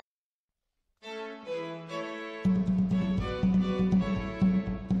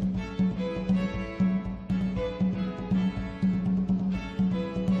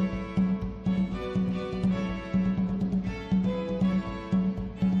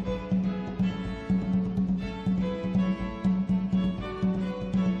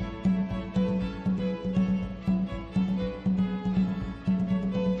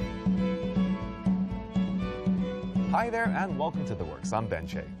Hi there, and welcome to The Works. I'm Ben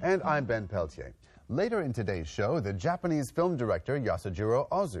Che. And I'm Ben Peltier. Later in today's show, the Japanese film director Yasujiro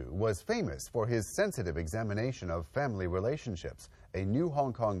Ozu was famous for his sensitive examination of family relationships. A new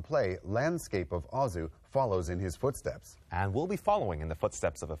Hong Kong play, Landscape of Ozu, follows in his footsteps. And we'll be following in the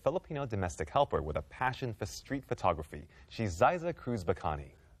footsteps of a Filipino domestic helper with a passion for street photography. She's Ziza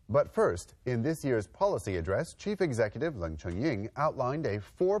Cruz-Bacani. But first, in this year's policy address, Chief Executive Leung Chun-ying outlined a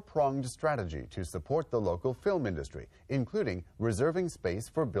four-pronged strategy to support the local film industry, including reserving space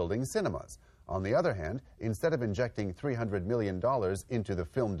for building cinemas. On the other hand, instead of injecting $300 million into the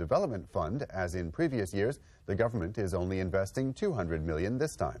Film Development Fund, as in previous years, the government is only investing $200 million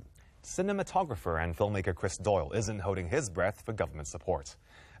this time. Cinematographer and filmmaker Chris Doyle isn't holding his breath for government support.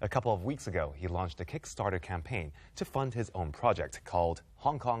 A couple of weeks ago, he launched a Kickstarter campaign to fund his own project called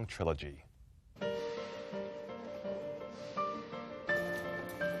Hong Kong Trilogy.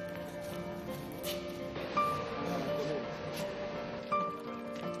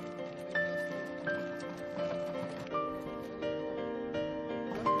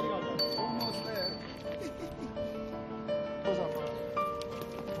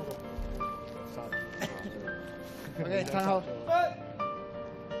 Okay, turn out.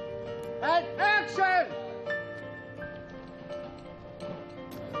 And action!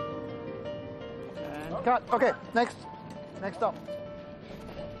 And cut. Okay, next up.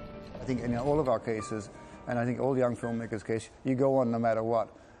 I think in all of our cases, and I think all young filmmakers' case, you go on no matter what.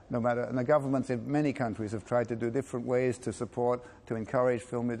 And the governments in many countries have tried to do different ways to support, to encourage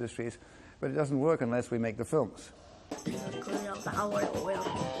film industries, but it doesn't work unless we make the films.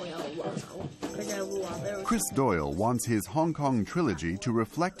 Chris Doyle wants his Hong Kong trilogy to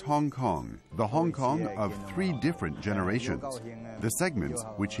reflect Hong Kong, the Hong Kong of three different generations. The segments,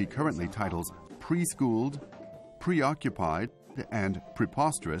 which he currently titles Preschooled, Preoccupied, and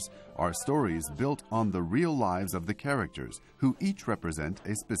Preposterous, are stories built on the real lives of the characters, who each represent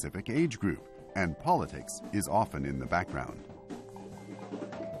a specific age group, and politics is often in the background.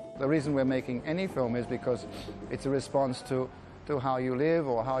 The reason we're making any film is because it's a response to how you live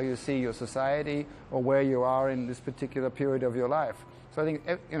or how you see your society or where you are in this particular period of your life. So I think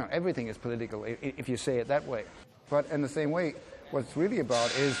everything is political if you say it that way. But in the same way, what it's really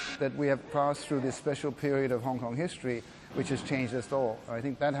about is that we have passed through this special period of Hong Kong history which has changed us all. I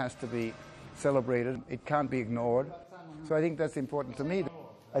think that has to be celebrated. It can't be ignored. So I think that's important to me.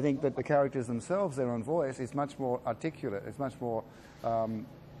 I think that the characters themselves, their own voice, is much more articulate. It's much more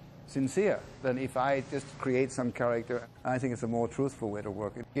sincere than if I just create some character. I think it's a more truthful way to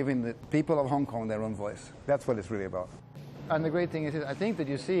work, giving the people of Hong Kong their own voice. That's what it's really about. And the great thing is, I think that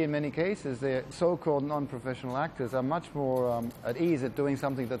you see in many cases the so-called non-professional actors are much more at ease at doing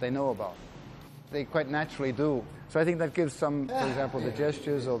something that they know about. They quite naturally do. So I think that gives some, for example, the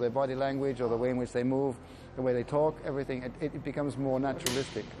gestures or their body language or the way in which they move, the way they talk, everything, it becomes more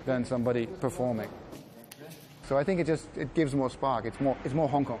naturalistic than somebody performing. So I think it gives more spark. It's more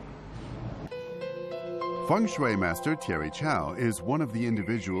Hong Kong. Feng Shui master Thierry Chow is one of the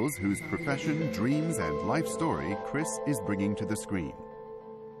individuals whose profession, dreams, and life story Chris is bringing to the screen.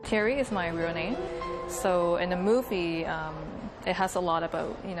 Thierry is my real name. So in the movie, it has a lot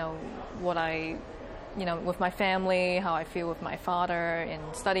about, what I, with my family, how I feel with my father, and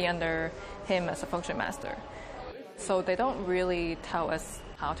study under him as a Feng Shui master. So they don't really tell us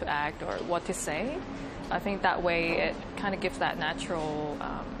how to act or what to say. I think that way it kind of gives that natural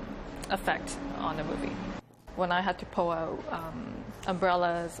effect on the movie. When I had to pull out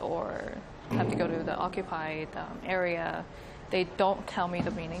umbrellas or have to go to the occupied area, they don't tell me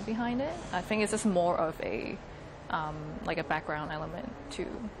the meaning behind it. I think it's just more of a like a background element to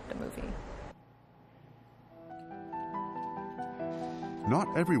the movie. Not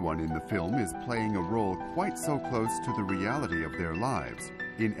everyone in the film is playing a role quite so close to the reality of their lives.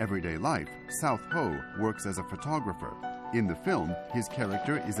 In everyday life, South Ho works as a photographer. In the film, his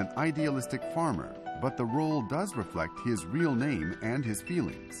character is an idealistic farmer, but the role does reflect his real name and his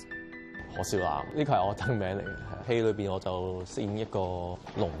feelings. 何少南呢個係我燈名嚟嘅，戲裏邊我就飾演一個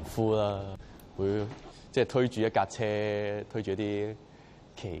農夫啦，會即係推住一架車，推住一啲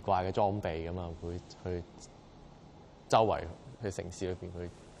奇怪嘅裝備咁啊，會去周圍去城市裏邊去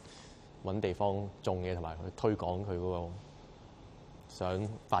揾地方種嘢，同埋去推廣佢嗰個想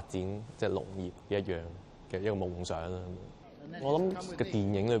發展即係農業一樣嘅一個夢想啦。我諗嘅電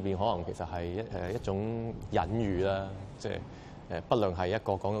影裏邊可能其實係一種隱喻啦，即係不論係一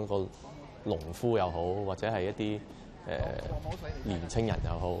個講緊個農夫又好，或者係一啲年青人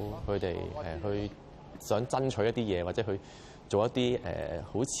又好，佢哋去想爭取一啲嘢，或者去做一啲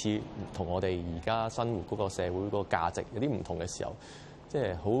好似同我哋而家生活嗰個社會嗰個價值有啲唔同嘅時候，即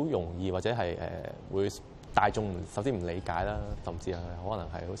係好容易或者係會大眾首先唔理解啦，甚至係可能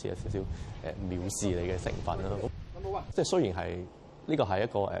係好似有少少藐視你嘅成分啦。即係雖然係呢個係一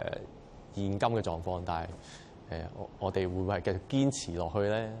個現今嘅狀況，但係我哋會唔會係繼續堅持落去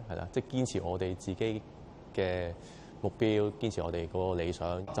咧？係啦，即係堅持我哋自己嘅目標，堅持我哋嗰個理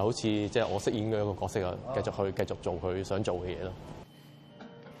想，就好似即係我飾演嘅一個角色啊，繼續做佢想做嘅嘢咯。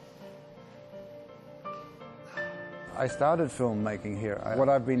I started filmmaking here. What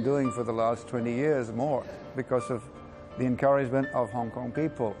I've been doing for the last 20 years more because of the encouragement of Hong Kong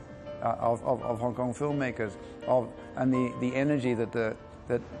people, of Hong Kong filmmakers, and the energy that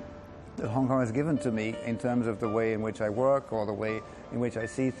Hong Kong has given to me in terms of the way in which I work, or the way in which I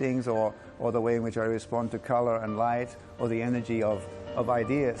see things, or the way in which I respond to color and light, or the energy of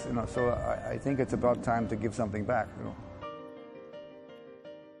ideas. So I think it's about time to give something back.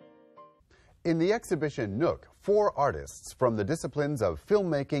 In the exhibition Nook, 4 artists from the disciplines of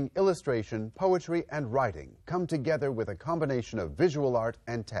filmmaking, illustration, poetry, and writing come together with a combination of visual art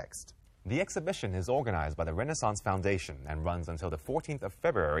and text. The exhibition is organized by the Renaissance Foundation and runs until the 14th of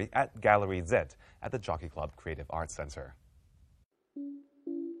February at Gallery Z at the Jockey Club Creative Arts Centre.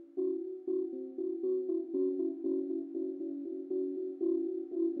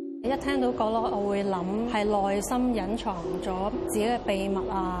 一聽到角落，我會諗係內心隱藏咗自己嘅秘密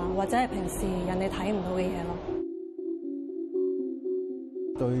啊，或者係平時人哋睇唔到嘅嘢咯。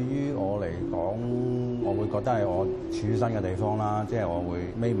對於我嚟講，我會覺得係我處身嘅地方啦，即係我會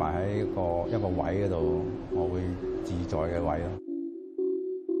匿埋喺一個位嗰度，我會自在嘅位咯。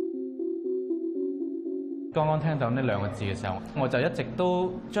剛剛聽到呢兩個字嘅時候，我就一直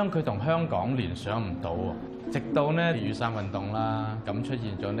都將佢同香港聯想唔到喎。直到呢雨傘運動啦，咁出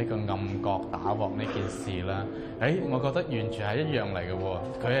現咗呢個暗角打鑊呢件事啦，我覺得完全係一樣嚟嘅喎。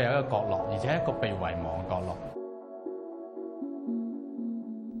佢係有一個角落，而且係一個被遺忘嘅角落。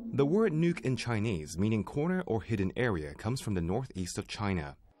The word Nook in Chinese, meaning corner or hidden area, comes from the northeast of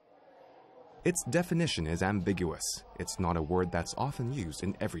China. Its definition is ambiguous. It's not a word that's often used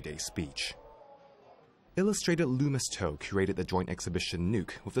in everyday speech. Illustrator Loomis To curated the joint exhibition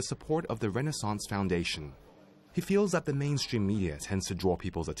Nook with the support of the Renaissance Foundation. He feels that the mainstream media tends to draw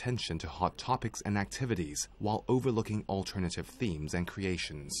people's attention to hot topics and activities while overlooking alternative themes and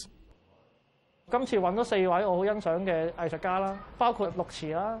creations. 今次揾咗4位我好欣賞嘅藝術家啦，包括陸慈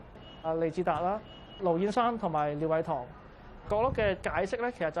啦、利志達啦、盧燕山同埋廖偉棠。角落嘅解釋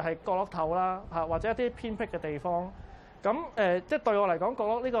咧，其實就係角落頭啦，或者一啲偏僻嘅地方。咁即係對我嚟講，角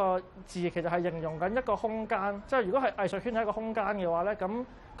落呢個字其實係形容緊一個空間。即係如果係藝術圈係一個空間嘅話咧，咁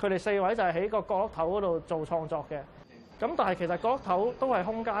佢哋4位就係喺個角落頭嗰度做創作嘅。咁但係其實角落頭都係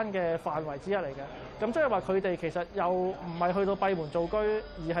空間嘅範圍之一嚟嘅。咁即係話佢哋其實又唔係去到閉門造車，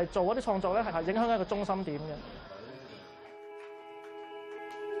而係做一啲創作咧，係影響一個中心點嘅。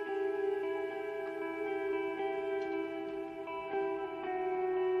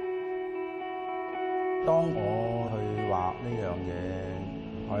當我去畫呢樣嘢，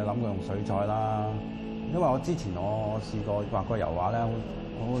我係諗過用水彩啦，因為我之前我試過畫過油畫咧，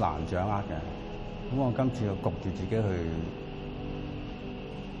好難掌握嘅。咁我今次就焗住自己去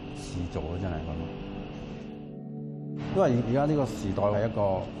試做真係咁。因為而家呢個時代係一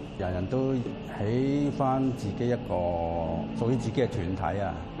個人人都起返自己一個屬於自己嘅團體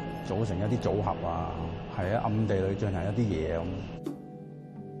啊，組成一啲組合啊，係啊，暗地裏進行一啲嘢咁。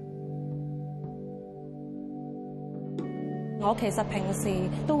我其實平時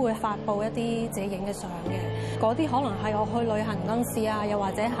都會發布一啲自己影嘅相嘅，嗰啲可能係我去旅行嗰陣時啊，又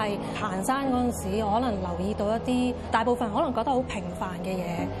或者係行山嗰陣時，我可能留意到一啲大部分可能覺得好平凡嘅嘢，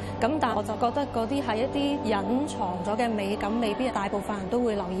咁但係我就覺得嗰啲係一啲隱藏咗嘅美感，未必大部分人都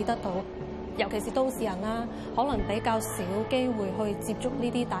會留意得到，尤其是都市人啦，可能比較少機會去接觸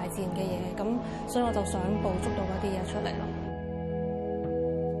呢啲大自然嘅嘢，咁所以我就想捕捉到嗰啲嘢出嚟咯。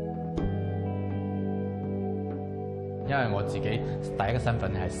因為我自己第一個身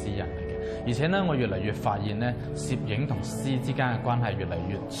份係詩人嚟嘅，而且咧我越嚟越發現咧攝影同詩之間嘅關係越嚟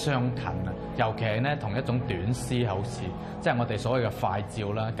越相近啊！尤其係咧同一種短詩好似，即係我哋所謂嘅快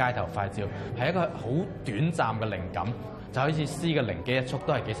照啦，街頭快照係一個好短暫嘅靈感，就好似詩嘅靈機一觸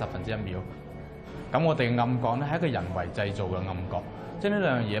都係幾十分之一秒。咁我哋嘅暗角咧係一個人為製造嘅暗角，即係呢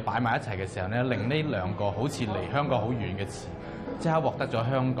兩樣嘢擺埋一齊嘅時候咧，令呢兩個好似離香港好遠嘅詞，即刻獲得咗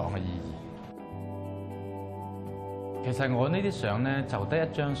香港嘅意義。其實我呢啲相咧就得一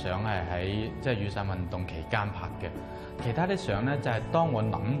張相係喺即係雨傘運動期間拍嘅，其他啲相咧就係當我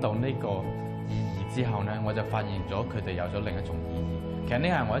諗到呢個意義之後咧，我就發現咗佢哋有咗另一種意義。其實呢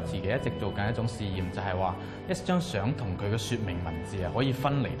係我自己一直做緊一種試驗，就係話一張相同佢嘅説明文字啊，可以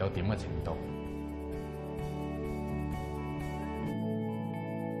分離到點嘅程度。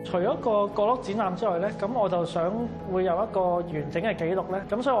除咗個角落展覽之外咧，咁我就想會有一個完整嘅記錄咧，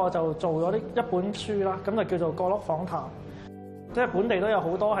咁所以我就做咗一本書啦，咁就叫做角落訪談。即係本地都有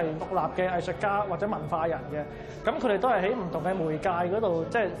好多係獨立嘅藝術家或者文化人嘅，咁佢哋都係喺唔同嘅媒介嗰度，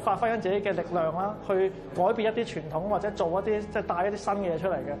即係發揮緊自己嘅力量啦，去改變一啲傳統或者做一啲即係帶一啲新嘅嘢出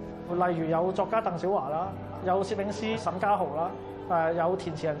嚟嘅。例如有作家鄧小華啦，有攝影師沈家豪啦，有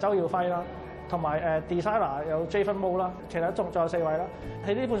填詞人周耀輝啦。同埋designer 有 Jason Mo 啦，其實仲有4位啦。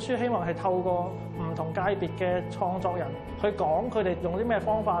喺呢本書希望係透過唔同界別嘅創作人去講佢哋用啲咩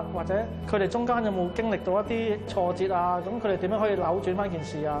方法，或者佢哋中間有冇經歷到一啲挫折啊？咁佢哋點樣可以扭轉翻件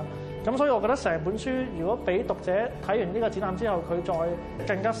事啊？咁所以我覺得成本書如果俾讀者睇完呢個展覽之後，佢再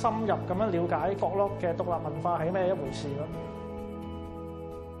更加深入咁樣了解角落嘅獨立文化係咩一回事咯。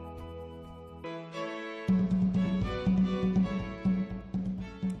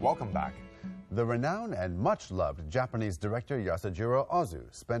Welcome back. The renowned and much-loved Japanese director Yasujiro Ozu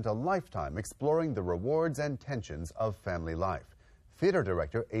spent a lifetime exploring the rewards and tensions of family life. Theater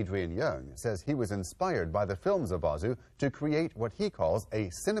director Adrian Yeung says he was inspired by the films of Ozu to create what he calls a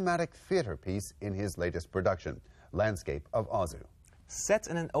cinematic theater piece in his latest production, Landscape of Ozu. Set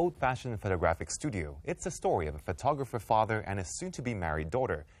in an old-fashioned photographic studio, it's a story of a photographer father and his soon-to-be married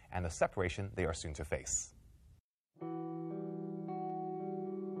daughter, and the separation they are soon to face.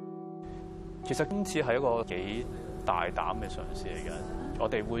 其實今次係一個幾大膽嘅嘗試嚟嘅，我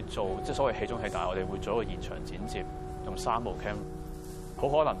哋會做即係所謂戲中戲，但係我哋會做一個現場剪接，用3部 cam， 好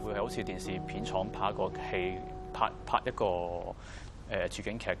可能會係好似電視片廠拍一個戲，拍一個處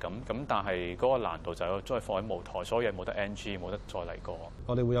境劇咁，但係嗰個難度就係將佢放喺舞台，所有嘢冇得 NG， 冇得再嚟過。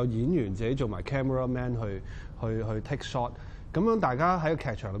我哋會有演員自己做埋 camera man 去 take shot， 咁樣大家喺個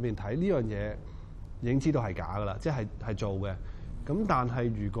劇場裏邊睇呢樣嘢已經知道係假㗎啦，即係做嘅。咁但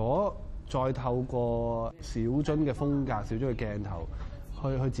係如果再透過小津嘅風格、小津嘅鏡頭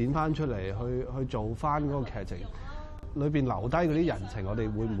去剪翻出嚟，去做翻嗰個劇情，裏邊留低嗰啲人情，我哋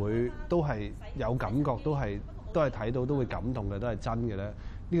會唔會都係有感覺，都係睇到都會感動嘅，都係真嘅咧？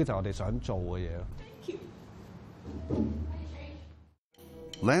呢個就係我哋想做嘅嘢咯。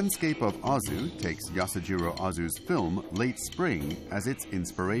Landscape of Ozu takes Yasujiro Ozu's film Late Spring as its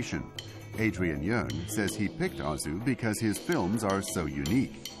inspiration. Adrian Yeung says he picked Ozu because his films are so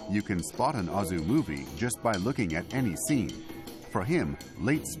unique. You can spot an Ozu movie just by looking at any scene. For him,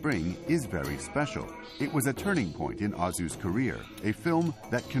 Late Spring is very special. It was a turning point in Ozu's career, a film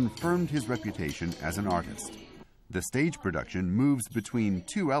that confirmed his reputation as an artist. The stage production moves between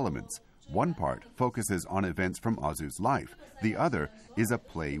two elements. One part focuses on events from Ozu's life. The other is a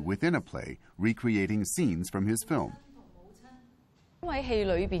play within a play, recreating scenes from his film. 因為喺戲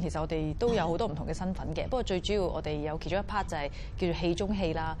裏邊，其實我哋都有好多唔同嘅身份嘅。不過最主要，我哋有其中一 part 就係叫做戲中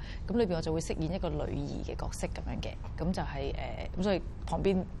戲啦。咁裏邊我就會飾演一個女兒嘅角色咁樣嘅。咁就係咁所以旁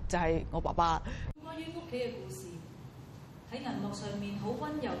邊就係我爸爸。關於屋企嘅故事喺銀幕上面好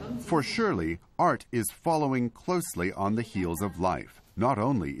溫柔咁。For Shirley, art is following closely on the heels of life. Not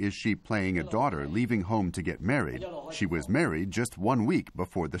only is she playing a daughter leaving home to get married, she was married just 1 week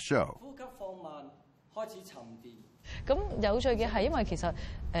before the show. 呼吸放慢，開始沉澱。咁有趣嘅係，因為其實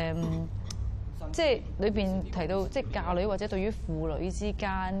即係裏邊提到，即係嫁女或者對於父女之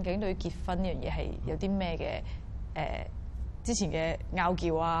間，究竟對於結婚呢樣嘢係有啲咩嘅之前嘅拗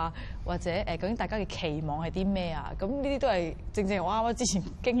撬啊，或者究竟大家嘅期望係啲咩啊？咁呢啲都係正正我啱啱之前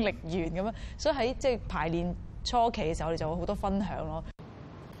經歷完咁樣，所以喺即係排練初期嘅時候，我哋就有好多分享咯。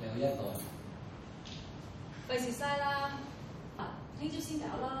有一個費事嘥啦，聽朝先搞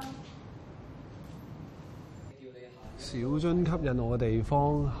啦。小津吸引我嘅地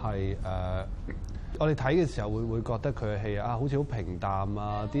方係我哋睇嘅時候會覺得佢嘅戲好似好平淡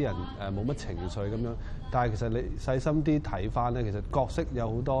啊，啲人冇乜情緒咁樣。但係其實你細心啲睇翻咧，其實角色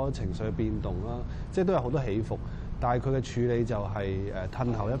有好多情緒嘅變動啦，即係都有好多起伏。但係佢嘅處理就係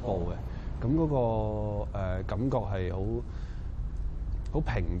褪後一步嘅，咁嗰個感覺係好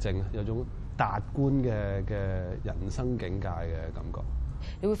平靜，有種達觀嘅人生境界嘅感覺。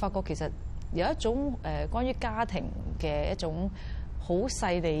你會發覺其實有一種關於家庭嘅一種好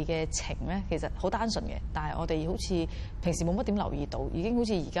細膩嘅情咧，其實好單純嘅，但係我哋好似平時冇乜點留意到，已經好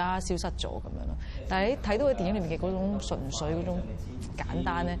似而家消失咗咁樣咯。但係你睇到嘅電影裏面嘅嗰種純粹嗰種簡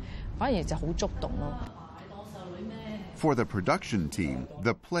單咧，反而就好觸動咯。For the production team,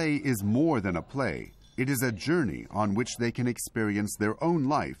 the play is more than a play. It is a journey on which they can experience their own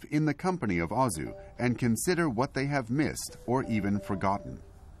life in the company of Ozu and consider what they have missed or even forgotten.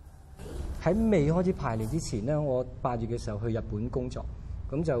 喺未開始排練之前咧，我8月嘅時候去日本工作，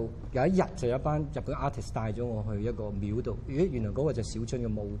咁就有一日就有一班日本 artist 帶咗我去一個廟度，原來嗰個就小津嘅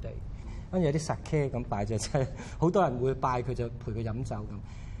墓地，跟住有啲 sake 咁擺住，真係好多人會拜佢，就陪佢飲酒咁。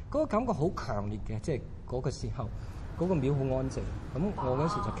嗰個感覺好強烈嘅，即係嗰個時候，嗰個廟好安靜。咁我嗰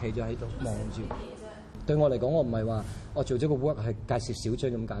時就企咗喺度望住。對我嚟講，我唔係話我做咗個 work 係介紹小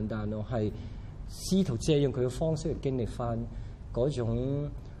將咁簡單咯，係試圖借用佢嘅方式去經歷翻嗰種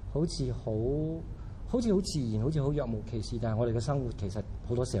好似好自然，好似好若無其事，但係我哋嘅生活其實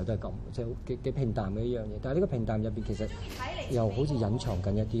好多時候都係咁，即係幾平淡嘅一樣嘢。但係呢個平淡入邊其實又好似隱藏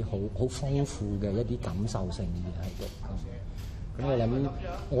緊一啲好豐富嘅一啲感受性嘅嘢喺度。咁我諗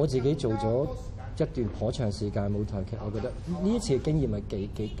我自己做咗一段頗長時間舞台劇，我覺得呢一次嘅經驗係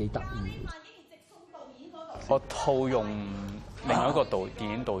幾得意。我套用另外一個電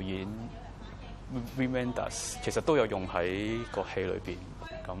影導演 Remenders 其實都有用喺個戲裏邊。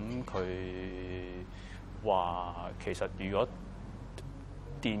咁佢話其實如果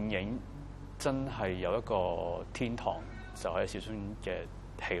電影真係有一個天堂，就喺小春嘅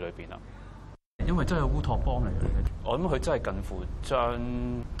戲裏邊啦。因為真係烏托邦嚟嘅，我諗佢真係近乎將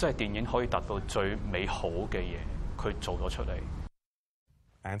即係電影可以達到最美好嘅嘢，佢做咗出嚟。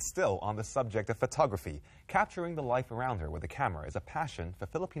And still on the subject of photography, capturing the life around her with a camera is a passion for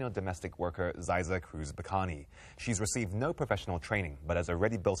Filipino domestic worker Ziza Cruz Bacani. She's received no professional training, but has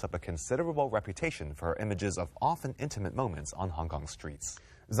already built up a considerable reputation for her images of often intimate moments on Hong Kong streets.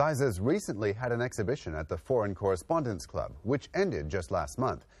 Ziza's recently had an exhibition at the Foreign Correspondents Club, which ended just last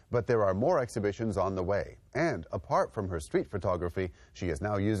month. But there are more exhibitions on the way. And apart from her street photography, she is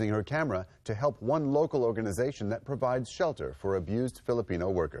now using her camera to help one local organization that provides shelter for abused Filipino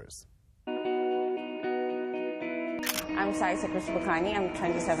workers. I'm Ziza Cruz Bacani. I'm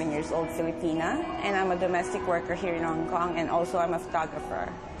 27 years old Filipina, and I'm a domestic worker here in Hong Kong, and also I'm a photographer.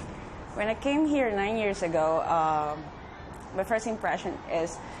 When I came here 9 years ago, my first impression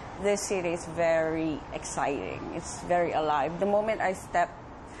is this city is very exciting. It's very alive. The moment I stepped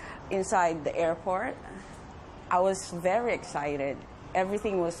inside the airport, I was very excited.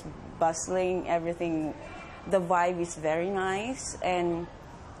 Everything was bustling, the vibe is very nice, and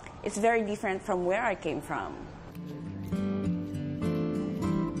it's very different from where I came from.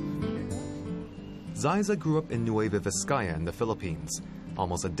 Ziza grew up in Nueva Vizcaya in the Philippines.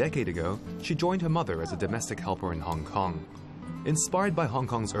 Almost a decade ago, she joined her mother as a domestic helper in Hong Kong. Inspired by Hong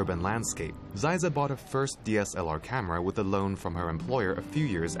Kong's urban landscape, Ziza bought her first DSLR camera with a loan from her employer a few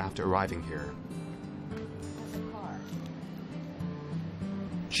years after arriving here.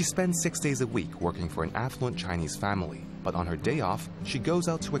 She spends 6 days a week working for an affluent Chinese family, but on her day off, she goes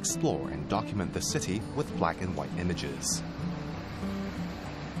out to explore and document the city with black and white images.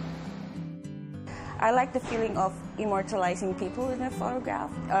 I like the feeling of immortalizing people in a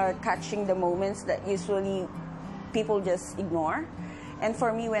photograph, or catching the moments that usually people just ignore. And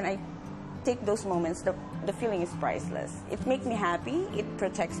for me, when I take those moments, the feeling is priceless. It makes me happy. It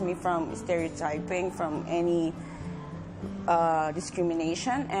protects me from stereotyping, from any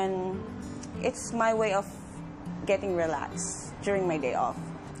discrimination, and it's my way of getting relaxed during my day off.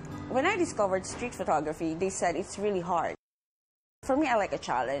 When I discovered street photography, they said it's really hard. For me, I like a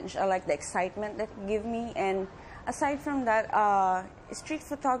challenge. I like the excitement that it gives me, and aside from that, street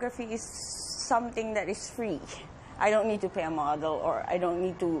photography is something that is free. I don't need to pay a model, or I don't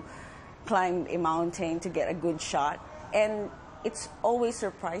need to climb a mountain to get a good shot. And it's always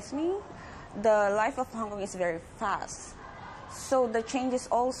surprised me. The life of Hong Kong is very fast. So the changes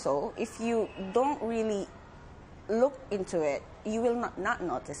also, if you don't really look into it, you will not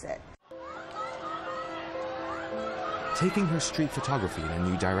notice it. Taking her street photography in a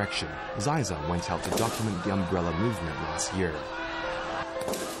new direction, Ziza went out to document the umbrella movement last year.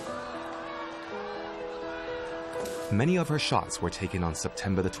 Many of her shots were taken on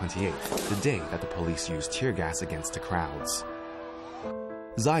September the 28th, the day that the police used tear gas against the crowds.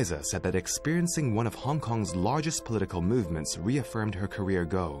 Ziza said that experiencing one of Hong Kong's largest political movements reaffirmed her career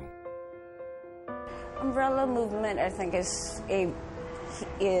goal. Umbrella movement, I think, is a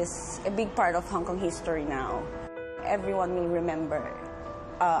big part of Hong Kong history now. Everyone will remember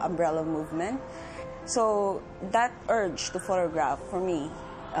umbrella movement. So that urge to photograph for me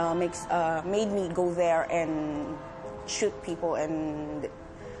made me go there and shoot people and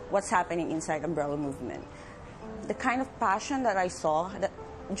what's happening inside umbrella movement. The kind of passion that I saw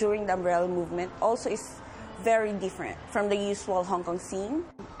during the umbrella movement also is very different from the usual Hong Kong scene.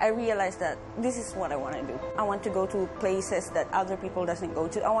 I realized that this is what I want to do. I want to go to places that other people doesn't go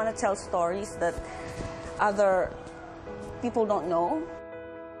to. I want to tell stories that other people don't know.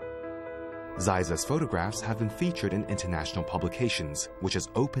 Ziza's photographs have been featured in international publications, which has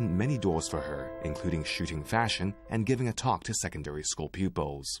opened many doors for her, including shooting fashion and giving a talk to secondary school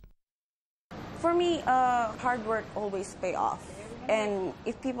pupils. For me, hard work always pays off. And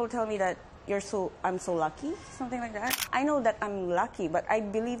if people tell me that I'm so lucky, something like that. I know that I'm lucky, but I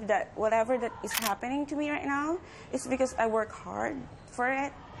believe that whatever that is happening to me right now is because I work hard for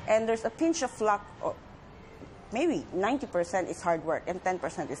it, and there's a pinch of luck, or maybe 90% is hard work and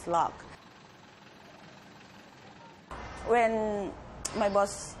 10% is luck. When my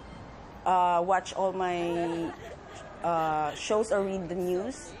boss watch all my shows or read the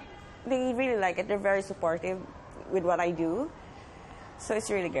news, they really like it. They're very supportive with what I do, so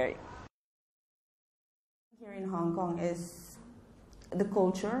it's really great. Here in Hong Kong is the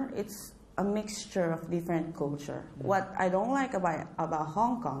culture. It's a mixture of different culture. What I don't like about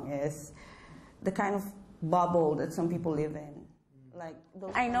Hong Kong is the kind of bubble that some people live in. Like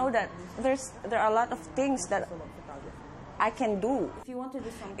I know that there are a lot of things that I can do. If you want to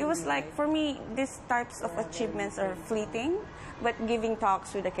do something, it was like for me, these types of achievements are fleeting, but giving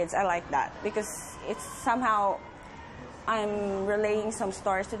talks with the kids, I like that because it's somehow I'm relaying some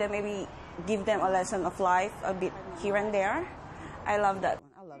stories to them, maybe give them a lesson of life a bit here and there. I love that.